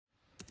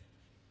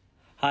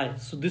Hi,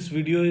 so this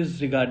video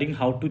is regarding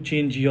how to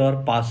change your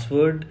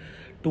password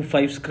to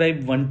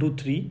FiveScribe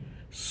 123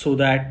 so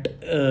that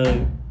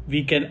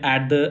we can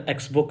add the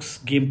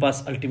Xbox Game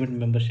Pass Ultimate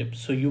membership.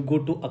 So you go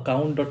to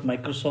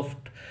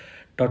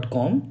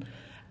account.microsoft.com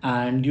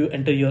and you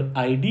enter your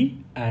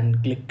ID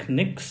and click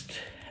next,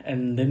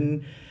 and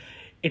then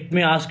it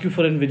may ask you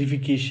for a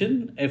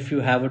verification if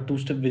you have a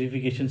two-step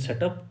verification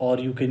setup, or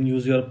you can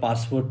use your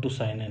password to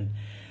sign in.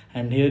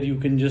 And here you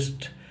can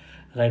just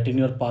write in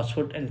your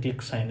password and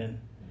click sign in,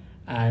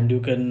 and you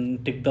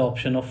can take the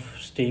option of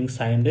staying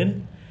signed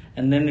in,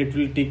 and then it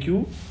will take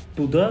you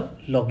to the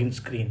login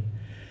screen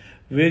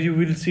where you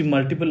will see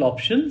multiple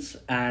options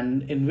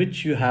and in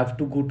which you have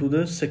to go to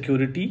the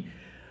security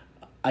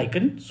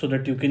icon so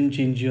that you can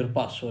change your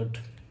password.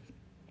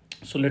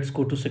 So let's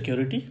go to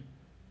security.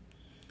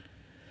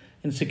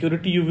 In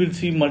security you will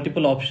see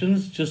multiple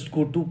options. Just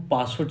go to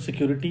password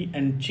security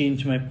and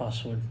change my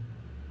password.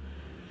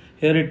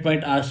 Here it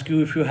might ask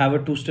you if you have a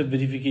two-step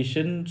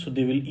verification, so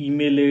they will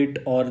email it,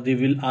 or they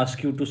will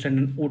ask you to send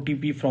an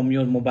OTP from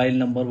your mobile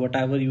number,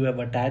 whatever you have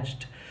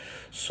attached.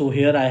 So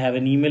here I have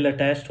an email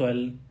attached, so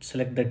I'll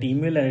select that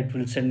email and it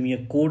will send me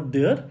a code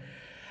there,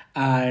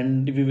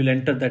 and we will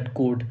enter that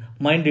code.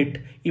 Mind it,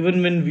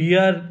 even when we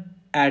are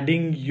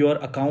adding your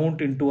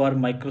account into our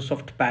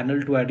Microsoft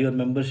panel to add your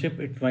membership,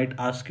 it might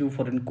ask you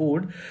for a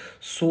code.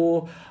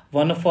 So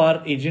one of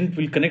our agent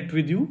will connect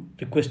with you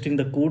requesting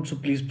the code, so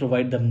please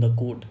provide them the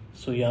code.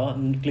 So yeah,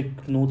 click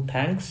no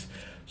thanks.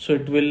 So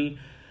it will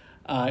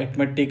it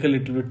might take a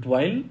little bit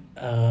while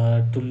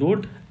to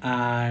load,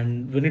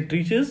 and when it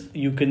reaches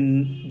you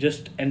can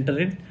just enter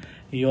in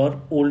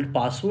your old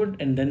password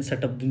and then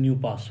set up the new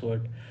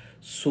password.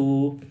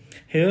 So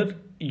here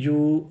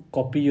you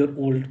copy your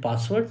old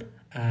password,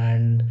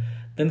 and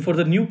then for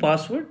the new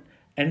password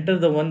enter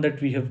the one that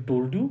we have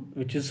told you,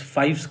 which is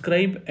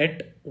FiveScribe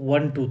at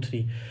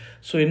 123.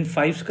 So in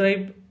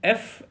FiveScribe,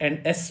 F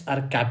and S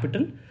are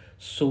capital,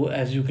 so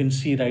as you can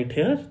see right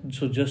here.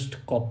 So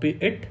just copy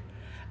it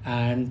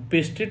and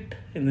paste it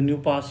in the new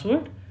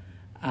password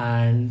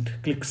and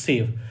click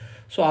save.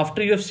 So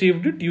after you have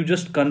saved it, you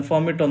just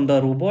confirm it on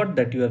the robot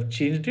that you have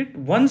changed it.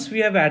 Once we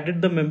have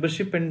added the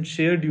membership and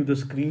shared you the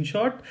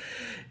screenshot,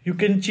 you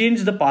can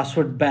change the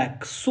password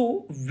back.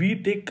 So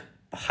we take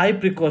high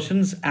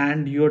precautions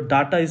and your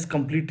data is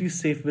completely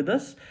safe with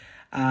us.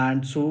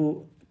 And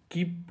so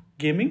keep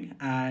gaming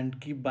and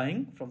keep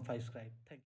buying from FiveScribe.